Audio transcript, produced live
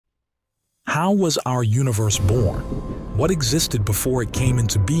How was our universe born? What existed before it came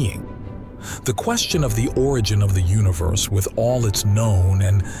into being? The question of the origin of the universe, with all its known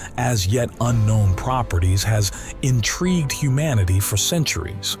and as yet unknown properties, has intrigued humanity for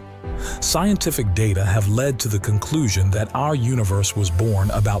centuries. Scientific data have led to the conclusion that our universe was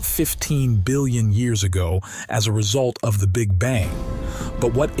born about 15 billion years ago as a result of the Big Bang.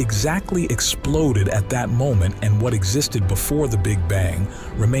 But what exactly exploded at that moment and what existed before the Big Bang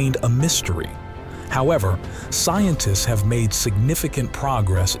remained a mystery. However, scientists have made significant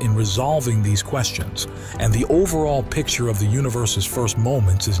progress in resolving these questions, and the overall picture of the universe's first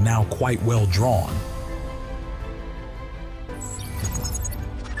moments is now quite well drawn.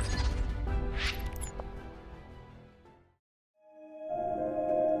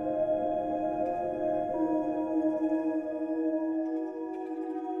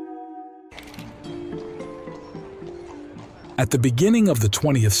 At the beginning of the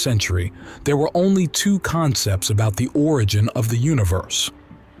 20th century, there were only two concepts about the origin of the universe.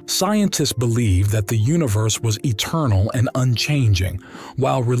 Scientists believed that the universe was eternal and unchanging,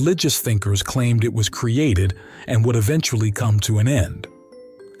 while religious thinkers claimed it was created and would eventually come to an end.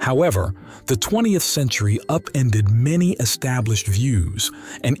 However, the 20th century upended many established views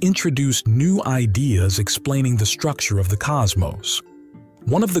and introduced new ideas explaining the structure of the cosmos.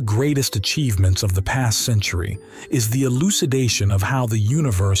 One of the greatest achievements of the past century is the elucidation of how the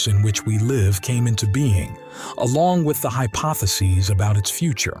universe in which we live came into being, along with the hypotheses about its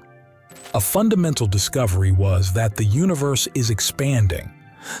future. A fundamental discovery was that the universe is expanding.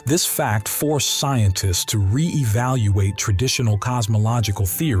 This fact forced scientists to re-evaluate traditional cosmological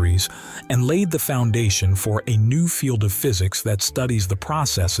theories and laid the foundation for a new field of physics that studies the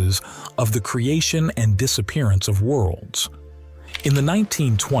processes of the creation and disappearance of worlds. In the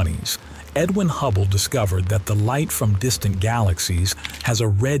 1920s, Edwin Hubble discovered that the light from distant galaxies has a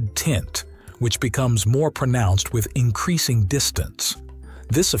red tint, which becomes more pronounced with increasing distance.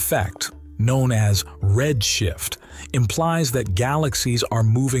 This effect, known as redshift, implies that galaxies are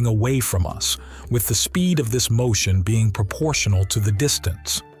moving away from us, with the speed of this motion being proportional to the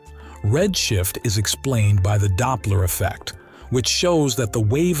distance. Redshift is explained by the Doppler effect, which shows that the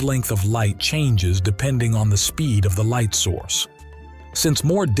wavelength of light changes depending on the speed of the light source. Since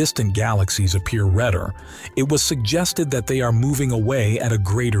more distant galaxies appear redder, it was suggested that they are moving away at a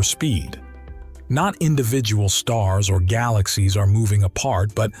greater speed. Not individual stars or galaxies are moving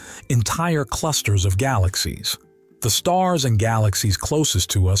apart, but entire clusters of galaxies. The stars and galaxies closest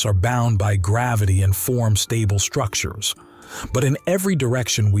to us are bound by gravity and form stable structures. But in every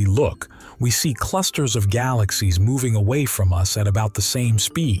direction we look, we see clusters of galaxies moving away from us at about the same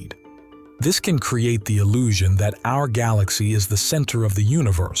speed. This can create the illusion that our galaxy is the center of the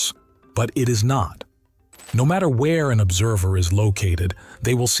universe, but it is not. No matter where an observer is located,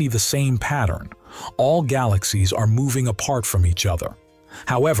 they will see the same pattern. All galaxies are moving apart from each other.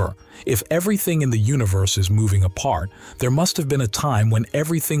 However, if everything in the universe is moving apart, there must have been a time when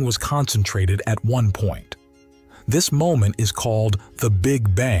everything was concentrated at one point. This moment is called the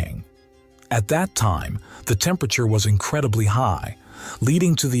Big Bang. At that time, the temperature was incredibly high,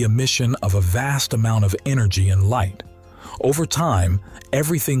 leading to the emission of a vast amount of energy and light. Over time,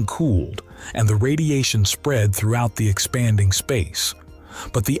 everything cooled, and the radiation spread throughout the expanding space.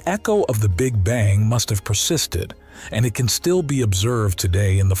 But the echo of the Big Bang must have persisted, and it can still be observed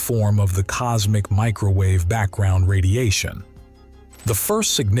today in the form of the cosmic microwave background radiation. The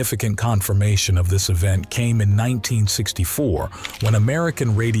first significant confirmation of this event came in 1964 when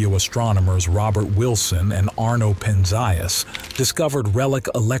American radio astronomers Robert Wilson and Arno Penzias discovered relic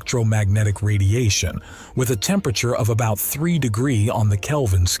electromagnetic radiation with a temperature of about 3 degrees on the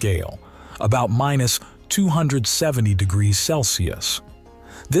Kelvin scale, about minus 270 degrees Celsius.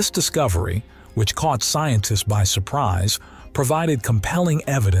 This discovery, which caught scientists by surprise, provided compelling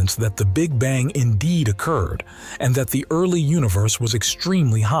evidence that the Big Bang indeed occurred and that the early universe was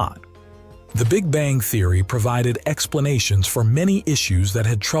extremely hot. The Big Bang theory provided explanations for many issues that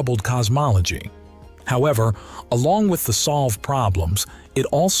had troubled cosmology. However, along with the solved problems, it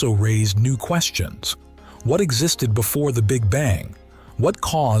also raised new questions. What existed before the Big Bang? What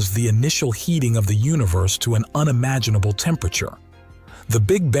caused the initial heating of the universe to an unimaginable temperature? The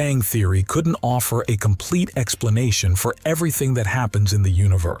Big Bang theory couldn't offer a complete explanation for everything that happens in the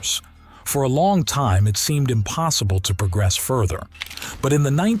universe. For a long time, it seemed impossible to progress further. But in the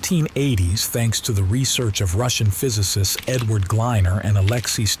 1980s, thanks to the research of Russian physicists Edward Gleiner and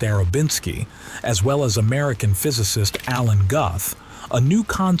Alexei Starobinsky, as well as American physicist Alan Guth, a new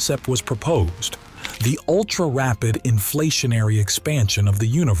concept was proposed: the ultra-rapid inflationary expansion of the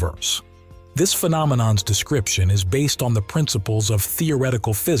universe. This phenomenon's description is based on the principles of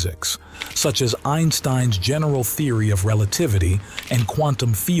theoretical physics, such as Einstein's general theory of relativity and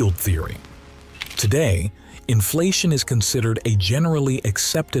quantum field theory. Today, inflation is considered a generally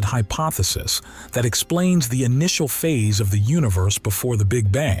accepted hypothesis that explains the initial phase of the universe before the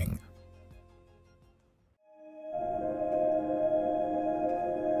Big Bang.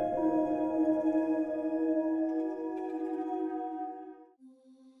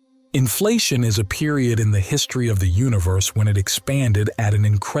 Inflation is a period in the history of the universe when it expanded at an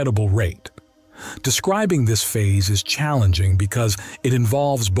incredible rate. Describing this phase is challenging because it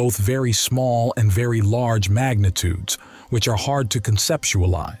involves both very small and very large magnitudes, which are hard to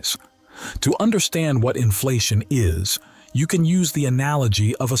conceptualize. To understand what inflation is, you can use the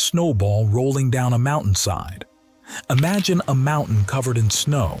analogy of a snowball rolling down a mountainside. Imagine a mountain covered in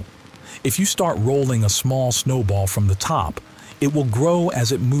snow. If you start rolling a small snowball from the top, it will grow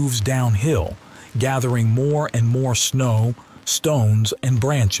as it moves downhill, gathering more and more snow, stones, and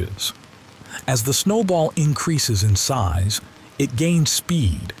branches. As the snowball increases in size, it gains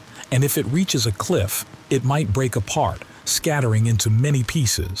speed, and if it reaches a cliff, it might break apart, scattering into many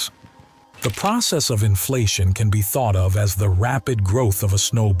pieces. The process of inflation can be thought of as the rapid growth of a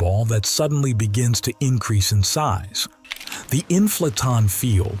snowball that suddenly begins to increase in size. The inflaton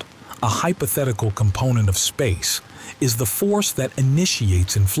field, a hypothetical component of space, is the force that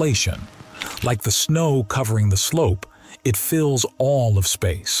initiates inflation. Like the snow covering the slope, it fills all of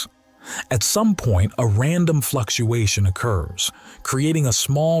space. At some point, a random fluctuation occurs, creating a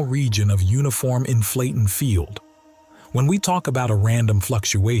small region of uniform inflaton field. When we talk about a random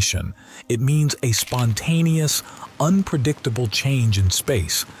fluctuation, it means a spontaneous, unpredictable change in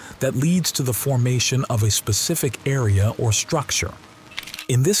space that leads to the formation of a specific area or structure.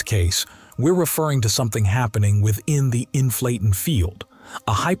 In this case, we're referring to something happening within the inflaton field,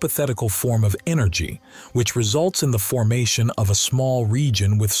 a hypothetical form of energy which results in the formation of a small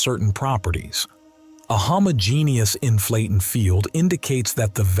region with certain properties. A homogeneous inflaton field indicates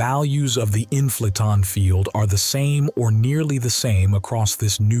that the values of the inflaton field are the same or nearly the same across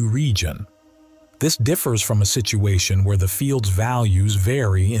this new region. This differs from a situation where the field's values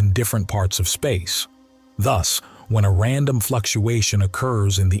vary in different parts of space. Thus, when a random fluctuation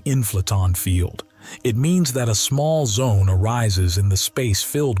occurs in the inflaton field, it means that a small zone arises in the space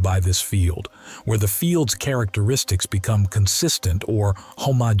filled by this field, where the field's characteristics become consistent or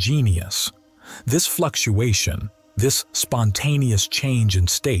homogeneous. This fluctuation, this spontaneous change in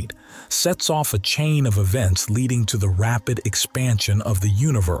state, sets off a chain of events leading to the rapid expansion of the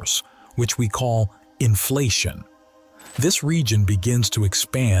universe, which we call inflation. This region begins to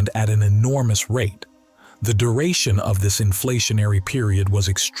expand at an enormous rate. The duration of this inflationary period was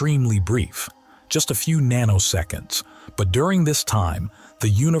extremely brief, just a few nanoseconds, but during this time, the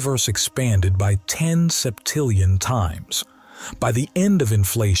universe expanded by 10 septillion times. By the end of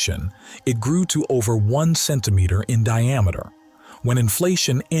inflation, it grew to over 1 centimeter in diameter. When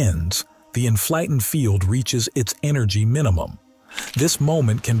inflation ends, the inflaton field reaches its energy minimum. This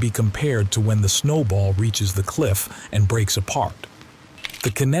moment can be compared to when the snowball reaches the cliff and breaks apart. The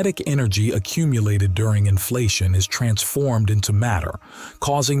kinetic energy accumulated during inflation is transformed into matter,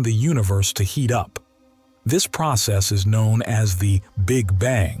 causing the universe to heat up. This process is known as the Big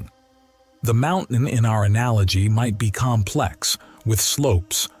Bang. The mountain in our analogy might be complex, with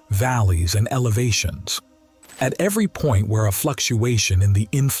slopes, valleys, and elevations. At every point where a fluctuation in the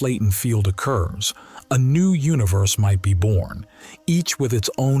inflaton field occurs, a new universe might be born, each with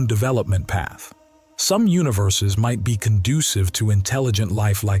its own development path. Some universes might be conducive to intelligent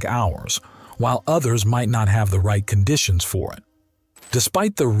life like ours, while others might not have the right conditions for it.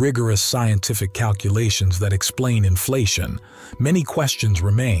 Despite the rigorous scientific calculations that explain inflation, many questions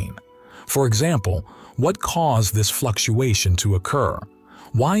remain. For example, what caused this fluctuation to occur?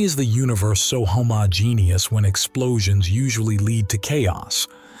 Why is the universe so homogeneous when explosions usually lead to chaos?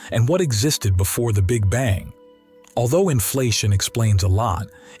 And what existed before the Big Bang? Although inflation explains a lot,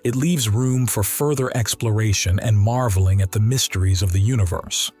 it leaves room for further exploration and marveling at the mysteries of the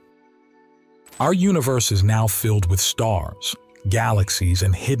universe. Our universe is now filled with stars, galaxies,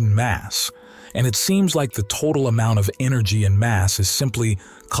 and hidden mass, and it seems like the total amount of energy and mass is simply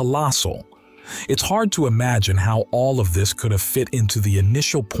colossal. It's hard to imagine how all of this could have fit into the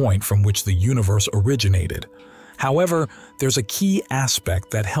initial point from which the universe originated. However, there's a key aspect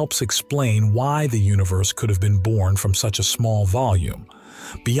that helps explain why the universe could have been born from such a small volume.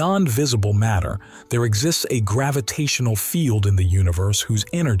 Beyond visible matter, there exists a gravitational field in the universe whose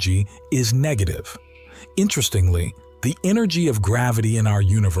energy is negative. Interestingly, The energy of gravity in our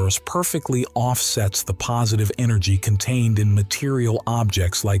universe perfectly offsets the positive energy contained in material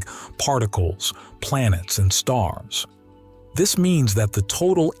objects like particles, planets, and stars. This means that the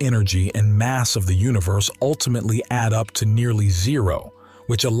total energy and mass of the universe ultimately add up to nearly zero,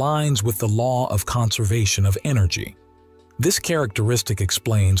 which aligns with the law of conservation of energy. This characteristic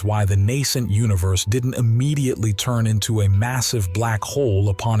explains why the nascent universe didn't immediately turn into a massive black hole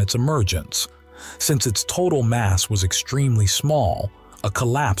upon its emergence. Since its total mass was extremely small, a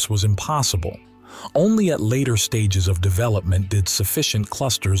collapse was impossible. Only at later stages of development did sufficient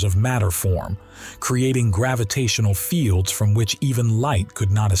clusters of matter form, creating gravitational fields from which even light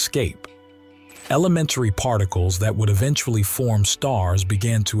could not escape. Elementary particles that would eventually form stars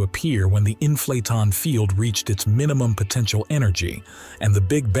began to appear when the inflaton field reached its minimum potential energy and the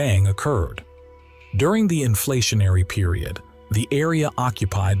Big Bang occurred. During the inflationary period, the area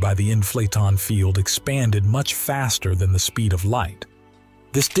occupied by the inflaton field expanded much faster than the speed of light.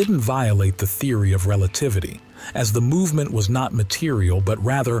 This didn't violate the theory of relativity, as the movement was not material but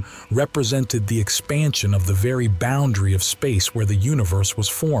rather represented the expansion of the very boundary of space where the universe was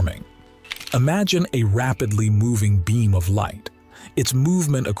forming. Imagine a rapidly moving beam of light. Its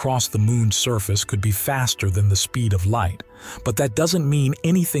movement across the moon's surface could be faster than the speed of light, but that doesn't mean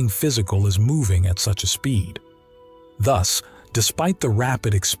anything physical is moving at such a speed. Thus, despite the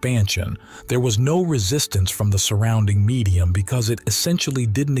rapid expansion, there was no resistance from the surrounding medium because it essentially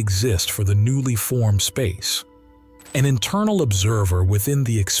didn't exist for the newly formed space. An internal observer within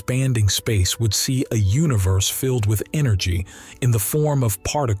the expanding space would see a universe filled with energy in the form of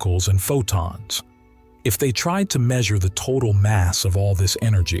particles and photons. If they tried to measure the total mass of all this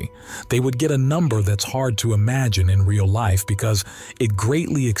energy, they would get a number that's hard to imagine in real life because it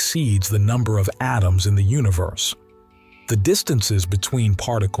greatly exceeds the number of atoms in the universe. The distances between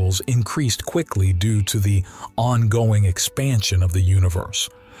particles increased quickly due to the ongoing expansion of the universe,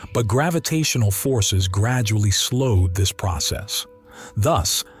 but gravitational forces gradually slowed this process.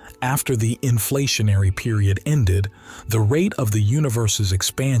 Thus, after the inflationary period ended, the rate of the universe's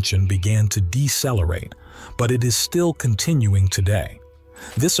expansion began to decelerate, but it is still continuing today.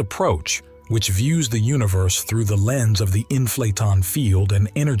 This approach, which views the universe through the lens of the inflaton field and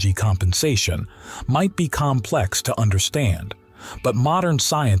energy compensation, might be complex to understand, but modern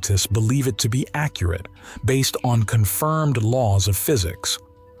scientists believe it to be accurate, based on confirmed laws of physics.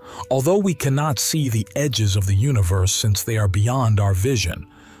 Although we cannot see the edges of the universe since they are beyond our vision,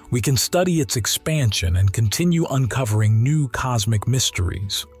 we can study its expansion and continue uncovering new cosmic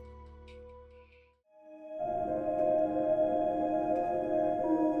mysteries.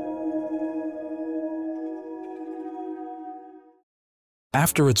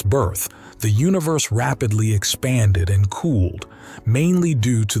 After its birth, the universe rapidly expanded and cooled, mainly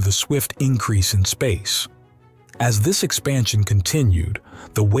due to the swift increase in space. As this expansion continued,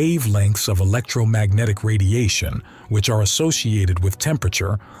 the wavelengths of electromagnetic radiation, which are associated with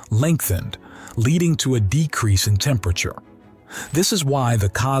temperature, lengthened, leading to a decrease in temperature. This is why the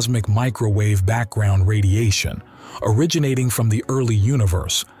cosmic microwave background radiation, originating from the early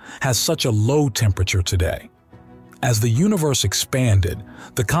universe, has such a low temperature today. As the universe expanded,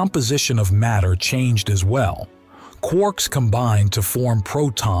 the composition of matter changed as well. Quarks combined to form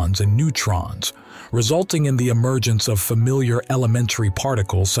protons and neutrons, resulting in the emergence of familiar elementary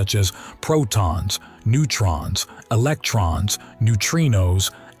particles such as protons, neutrons, electrons,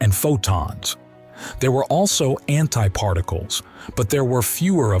 neutrinos, and photons. There were also antiparticles, but there were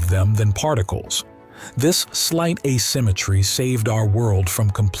fewer of them than particles. This slight asymmetry saved our world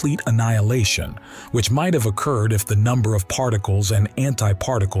from complete annihilation, which might have occurred if the number of particles and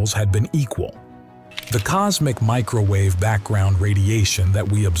antiparticles had been equal. The cosmic microwave background radiation that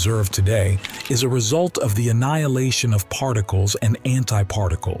we observe today is a result of the annihilation of particles and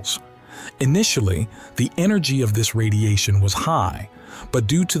antiparticles. Initially, the energy of this radiation was high, but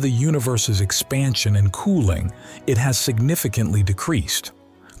due to the universe's expansion and cooling, it has significantly decreased.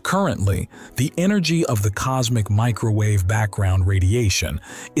 Currently, the energy of the cosmic microwave background radiation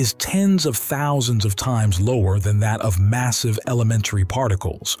is tens of thousands of times lower than that of massive elementary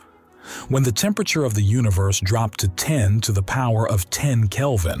particles. When the temperature of the universe dropped to 10 to the power of 10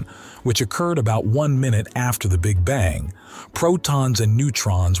 Kelvin, which occurred about 1 minute after the Big Bang, protons and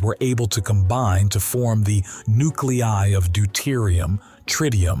neutrons were able to combine to form the nuclei of deuterium,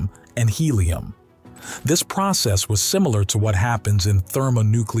 tritium, and helium. This process was similar to what happens in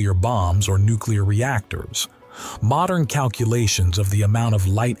thermonuclear bombs or nuclear reactors. Modern calculations of the amount of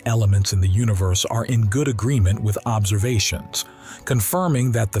light elements in the universe are in good agreement with observations,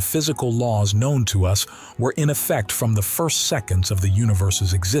 confirming that the physical laws known to us were in effect from the first seconds of the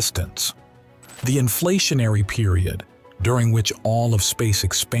universe's existence. The inflationary period, during which all of space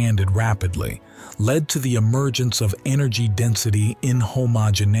expanded rapidly, led to the emergence of energy density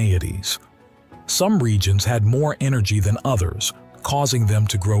inhomogeneities. Some regions had more energy than others, causing them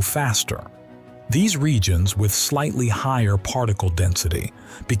to grow faster. These regions with slightly higher particle density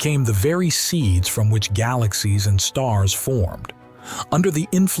became the very seeds from which galaxies and stars formed. Under the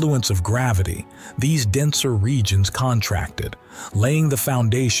influence of gravity, these denser regions contracted, laying the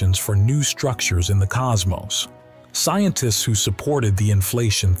foundations for new structures in the cosmos. Scientists who supported the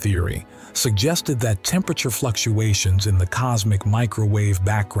inflation theory suggested that temperature fluctuations in the cosmic microwave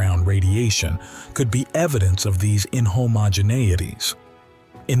background radiation could be evidence of these inhomogeneities.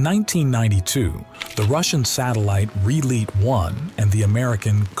 In 1992, the Russian satellite Radiance and the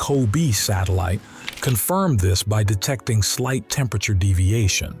American COBE satellite confirmed this by detecting slight temperature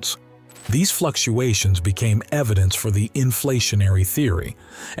deviations. These fluctuations became evidence for the inflationary theory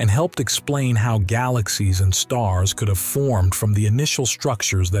and helped explain how galaxies and stars could have formed from the initial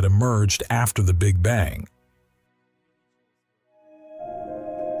structures that emerged after the Big Bang.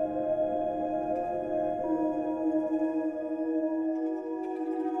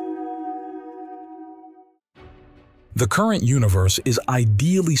 The current universe is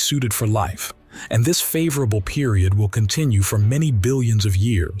ideally suited for life, and this favorable period will continue for many billions of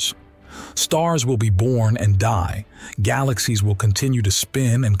years. Stars will be born and die, galaxies will continue to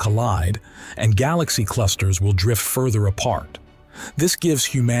spin and collide, and galaxy clusters will drift further apart. This gives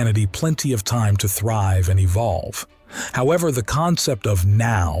humanity plenty of time to thrive and evolve. However, the concept of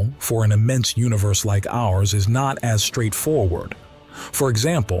now for an immense universe like ours is not as straightforward. For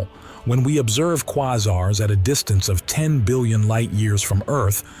example, when we observe quasars at a distance of 10 billion light-years from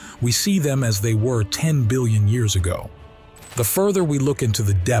Earth, we see them as they were 10 billion years ago. The further we look into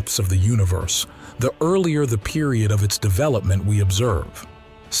the depths of the universe, the earlier the period of its development we observe.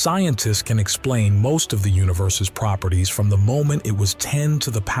 Scientists can explain most of the universe's properties from the moment it was 10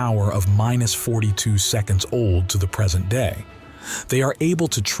 to the power of -42 seconds old to the present day. They are able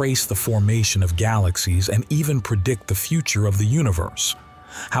to trace the formation of galaxies and even predict the future of the universe.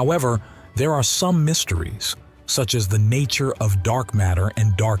 However, there are some mysteries, such as the nature of dark matter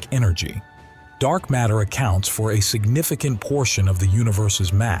and dark energy. Dark matter accounts for a significant portion of the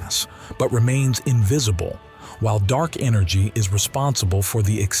universe's mass, but remains invisible, while dark energy is responsible for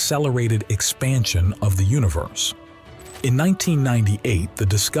the accelerated expansion of the universe. In 1998, the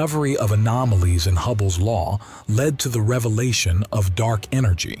discovery of anomalies in Hubble's law led to the revelation of dark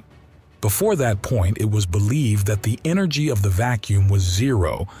energy. Before that point, it was believed that the energy of the vacuum was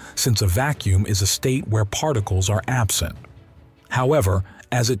zero, since a vacuum is a state where particles are absent. However,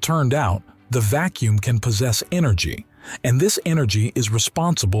 as it turned out, the vacuum can possess energy, and this energy is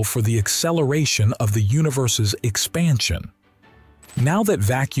responsible for the acceleration of the universe's expansion. Now that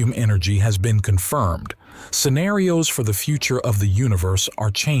vacuum energy has been confirmed, scenarios for the future of the universe are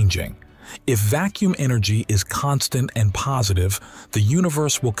changing. If vacuum energy is constant and positive, the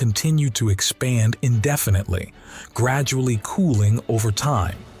universe will continue to expand indefinitely, gradually cooling over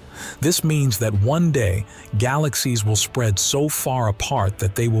time. This means that one day, galaxies will spread so far apart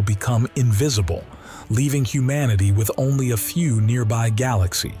that they will become invisible, leaving humanity with only a few nearby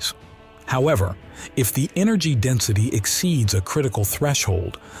galaxies. However, if the energy density exceeds a critical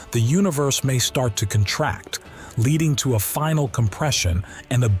threshold, the universe may start to contract, leading to a final compression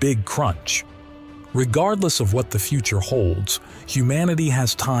and a big crunch. Regardless of what the future holds, humanity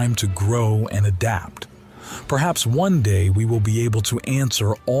has time to grow and adapt. Perhaps one day we will be able to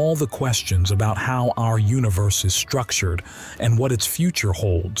answer all the questions about how our universe is structured and what its future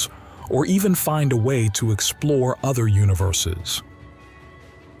holds, or even find a way to explore other universes.